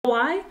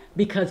why?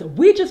 Because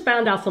we just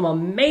found out some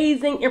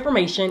amazing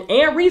information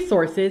and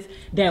resources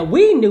that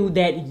we knew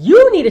that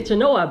you needed to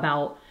know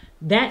about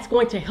that's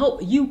going to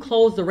help you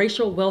close the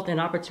racial wealth and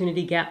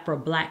opportunity gap for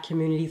Black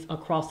communities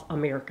across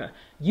America.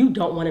 You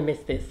don't want to miss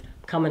this.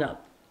 Coming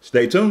up.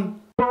 Stay tuned.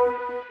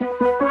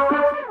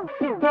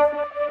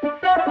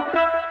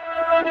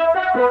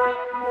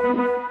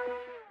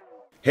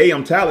 Hey,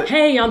 I'm Talent.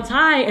 Hey, I'm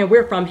Ty, and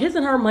we're from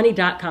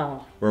hisandhermoney.com,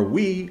 where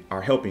we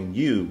are helping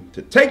you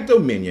to take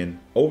dominion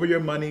over your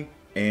money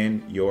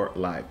and your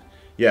life.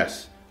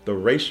 Yes, the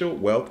racial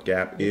wealth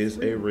gap is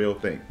a real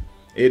thing.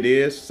 It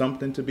is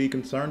something to be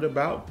concerned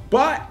about,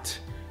 but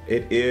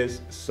it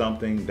is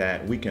something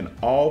that we can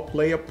all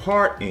play a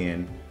part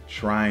in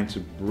trying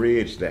to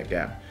bridge that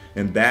gap.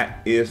 And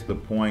that is the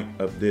point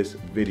of this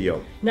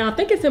video. Now, I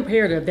think it's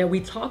imperative that we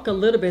talk a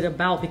little bit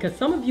about, because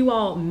some of you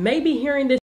all may be hearing this